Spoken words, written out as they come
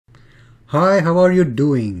Hi, how are you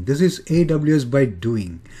doing? This is AWS By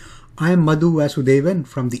Doing. I am Madhu Vasudevan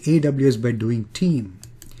from the AWS By Doing team.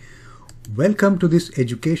 Welcome to this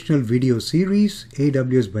educational video series,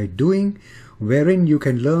 AWS By Doing, wherein you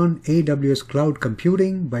can learn AWS Cloud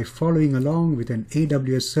Computing by following along with an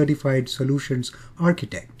AWS Certified Solutions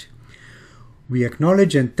Architect. We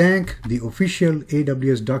acknowledge and thank the official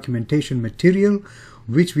AWS documentation material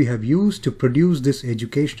which we have used to produce this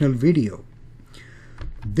educational video.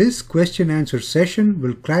 This question-answer session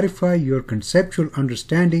will clarify your conceptual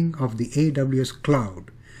understanding of the AWS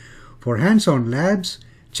Cloud. For hands-on labs,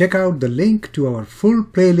 check out the link to our full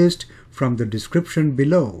playlist from the description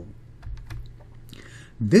below.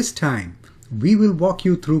 This time, we will walk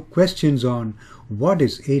you through questions on what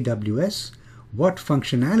is AWS, what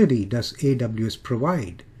functionality does AWS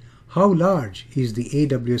provide, how large is the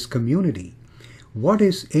AWS community, what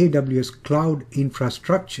is AWS Cloud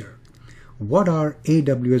Infrastructure, what are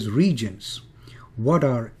AWS Regions? What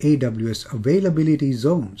are AWS Availability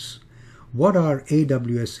Zones? What are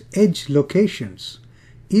AWS Edge Locations?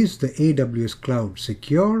 Is the AWS Cloud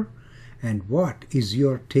secure? And what is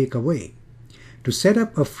your takeaway? To set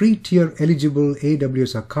up a free tier eligible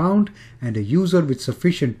AWS account and a user with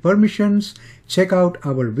sufficient permissions, check out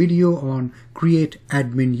our video on Create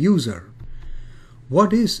Admin User.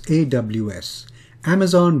 What is AWS?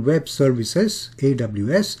 Amazon Web Services,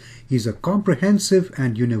 AWS, is a comprehensive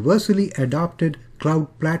and universally adopted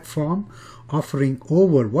cloud platform offering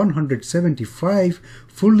over 175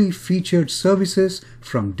 fully featured services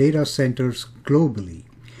from data centers globally.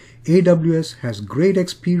 AWS has great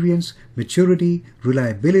experience, maturity,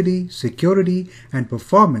 reliability, security, and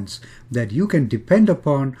performance that you can depend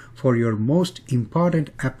upon for your most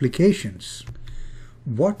important applications.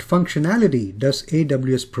 What functionality does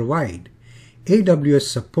AWS provide? AWS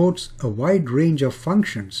supports a wide range of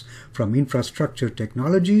functions from infrastructure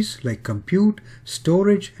technologies like compute,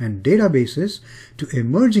 storage, and databases to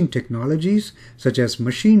emerging technologies such as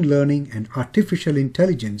machine learning and artificial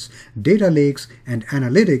intelligence, data lakes and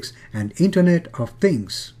analytics, and Internet of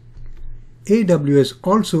Things. AWS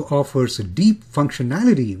also offers deep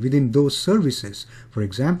functionality within those services. For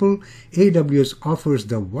example, AWS offers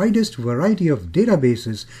the widest variety of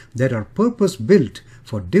databases that are purpose-built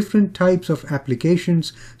for different types of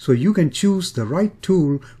applications, so you can choose the right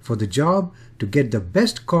tool for the job to get the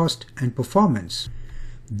best cost and performance.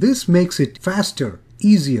 This makes it faster,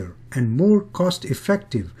 easier, and more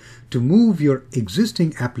cost-effective to move your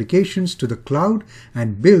existing applications to the cloud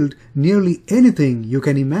and build nearly anything you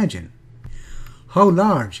can imagine. How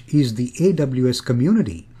large is the AWS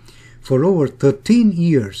community? For over 13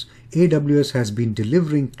 years, AWS has been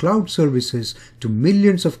delivering cloud services to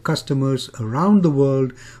millions of customers around the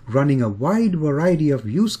world, running a wide variety of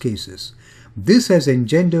use cases. This has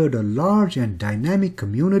engendered a large and dynamic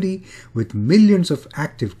community with millions of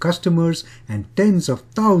active customers and tens of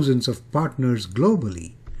thousands of partners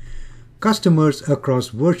globally. Customers across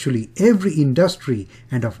virtually every industry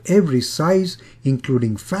and of every size,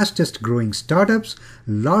 including fastest growing startups,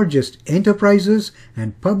 largest enterprises,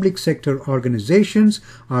 and public sector organizations,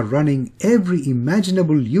 are running every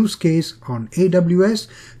imaginable use case on AWS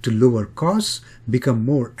to lower costs, become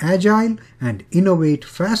more agile, and innovate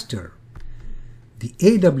faster. The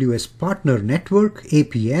AWS Partner Network,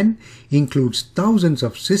 APN, includes thousands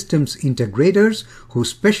of systems integrators who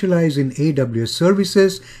specialize in AWS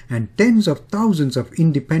services and tens of thousands of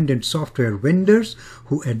independent software vendors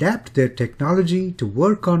who adapt their technology to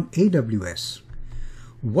work on AWS.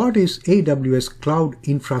 What is AWS Cloud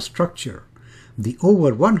Infrastructure? The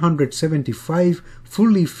over 175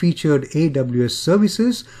 fully featured AWS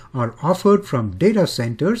services are offered from data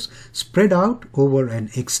centers spread out over an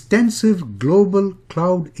extensive global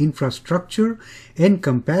cloud infrastructure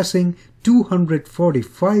encompassing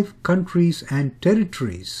 245 countries and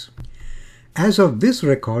territories. As of this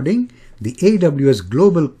recording, the AWS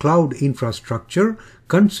Global Cloud Infrastructure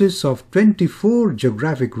consists of 24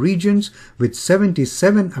 geographic regions with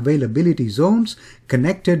 77 availability zones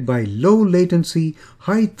connected by low latency,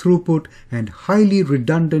 high throughput, and highly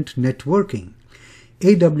redundant networking.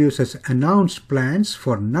 AWS has announced plans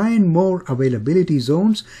for 9 more availability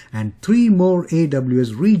zones and 3 more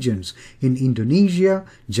AWS regions in Indonesia,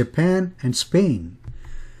 Japan, and Spain.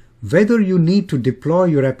 Whether you need to deploy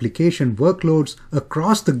your application workloads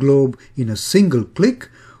across the globe in a single click,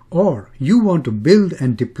 or you want to build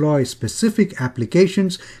and deploy specific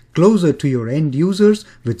applications closer to your end users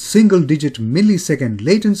with single-digit millisecond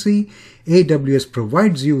latency, AWS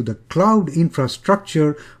provides you the cloud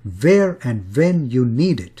infrastructure where and when you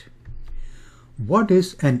need it. What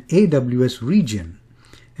is an AWS region?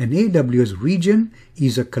 An AWS region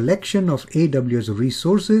is a collection of AWS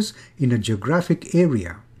resources in a geographic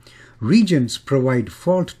area. Regions provide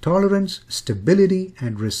fault tolerance, stability,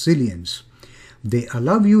 and resilience. They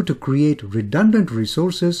allow you to create redundant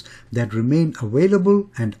resources that remain available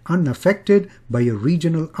and unaffected by a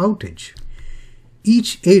regional outage.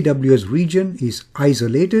 Each AWS region is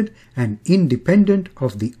isolated and independent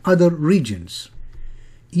of the other regions.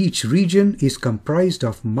 Each region is comprised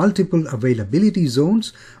of multiple availability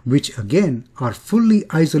zones, which again are fully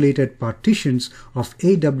isolated partitions of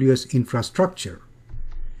AWS infrastructure.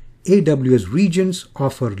 AWS regions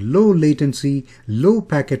offer low latency, low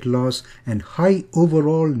packet loss, and high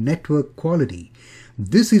overall network quality.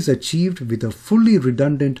 This is achieved with a fully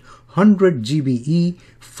redundant 100 GBE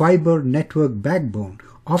fiber network backbone,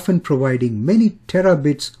 often providing many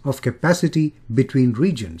terabits of capacity between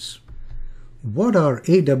regions. What are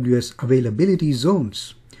AWS availability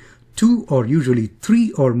zones? 2 or usually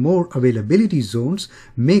 3 or more availability zones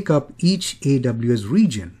make up each AWS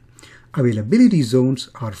region. Availability zones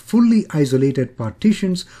are fully isolated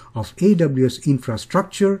partitions of AWS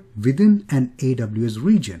infrastructure within an AWS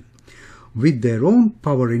region. With their own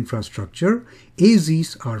power infrastructure,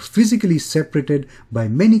 AZs are physically separated by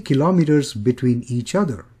many kilometers between each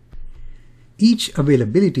other. Each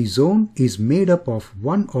availability zone is made up of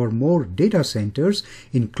one or more data centers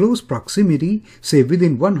in close proximity, say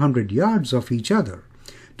within 100 yards of each other.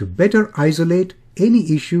 To better isolate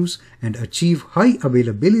any issues and achieve high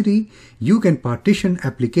availability, you can partition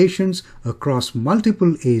applications across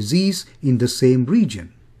multiple AZs in the same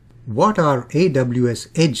region. What are AWS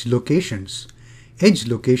Edge locations? Edge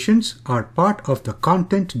locations are part of the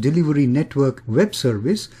Content Delivery Network web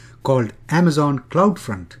service called Amazon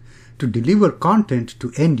CloudFront. To deliver content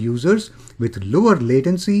to end users with lower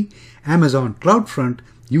latency, Amazon CloudFront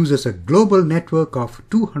uses a global network of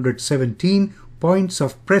 217 points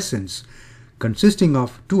of presence, consisting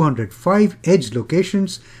of 205 edge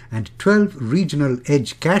locations and 12 regional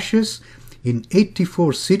edge caches in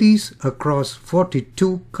 84 cities across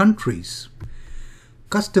 42 countries.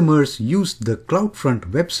 Customers use the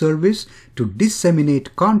CloudFront web service to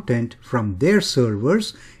disseminate content from their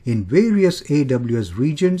servers in various AWS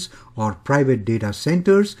regions or private data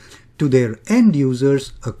centers to their end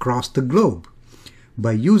users across the globe.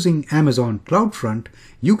 By using Amazon CloudFront,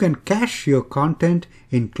 you can cache your content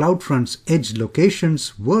in CloudFront's edge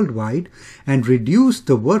locations worldwide and reduce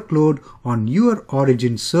the workload on your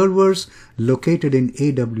origin servers located in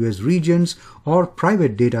AWS regions or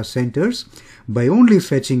private data centers by only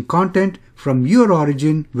fetching content from your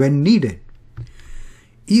origin when needed.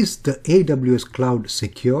 Is the AWS Cloud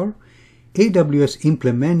secure? AWS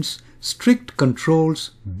implements strict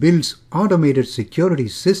controls, builds automated security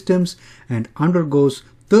systems, and undergoes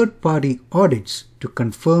third-party audits to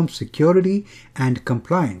confirm security and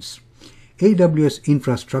compliance. AWS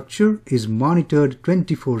infrastructure is monitored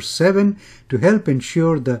 24/7 to help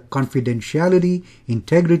ensure the confidentiality,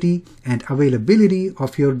 integrity, and availability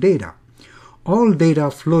of your data. All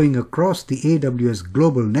data flowing across the AWS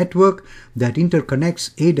global network that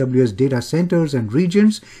interconnects AWS data centers and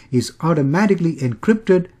regions is automatically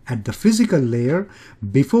encrypted at the physical layer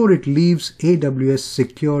before it leaves AWS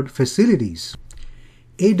secured facilities.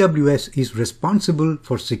 AWS is responsible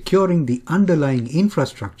for securing the underlying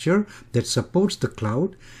infrastructure that supports the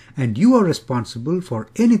cloud, and you are responsible for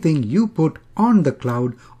anything you put on the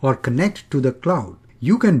cloud or connect to the cloud.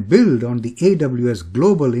 You can build on the AWS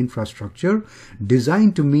global infrastructure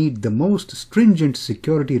designed to meet the most stringent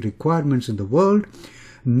security requirements in the world,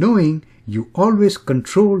 knowing you always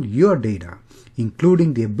control your data,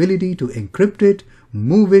 including the ability to encrypt it,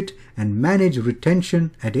 move it, and manage retention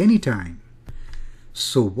at any time.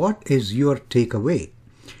 So what is your takeaway?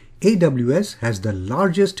 AWS has the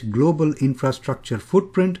largest global infrastructure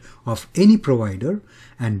footprint of any provider,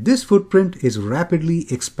 and this footprint is rapidly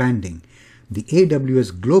expanding. The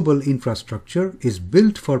AWS global infrastructure is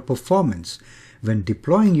built for performance. When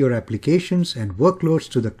deploying your applications and workloads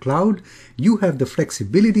to the cloud, you have the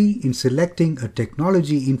flexibility in selecting a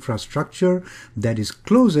technology infrastructure that is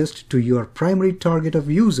closest to your primary target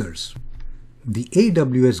of users. The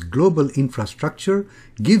AWS global infrastructure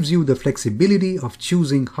gives you the flexibility of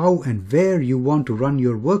choosing how and where you want to run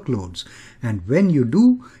your workloads, and when you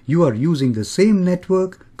do, you are using the same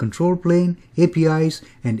network, control plane, APIs,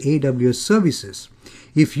 and AWS services.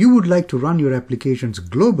 If you would like to run your applications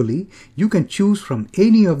globally, you can choose from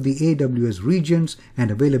any of the AWS regions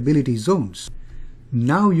and availability zones.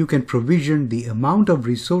 Now you can provision the amount of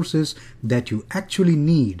resources that you actually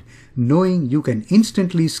need, knowing you can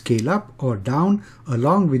instantly scale up or down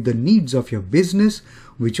along with the needs of your business,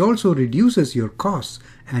 which also reduces your costs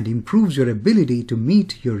and improves your ability to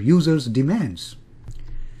meet your users' demands.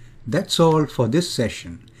 That's all for this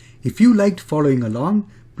session. If you liked following along,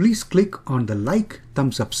 please click on the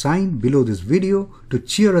thumbs up sign below this video to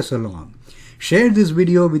cheer us along. Share this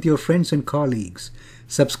video with your friends and colleagues.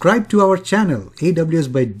 Subscribe to our channel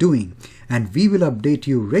AWS By Doing, and we will update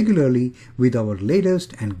you regularly with our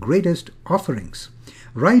latest and greatest offerings.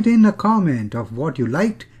 Write in a comment of what you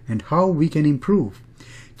liked and how we can improve.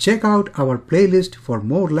 Check out our playlist for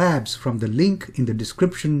more labs from the link in the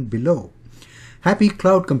description below. Happy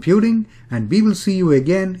cloud computing, and we will see you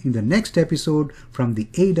again in the next episode from the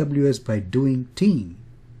AWS By Doing team.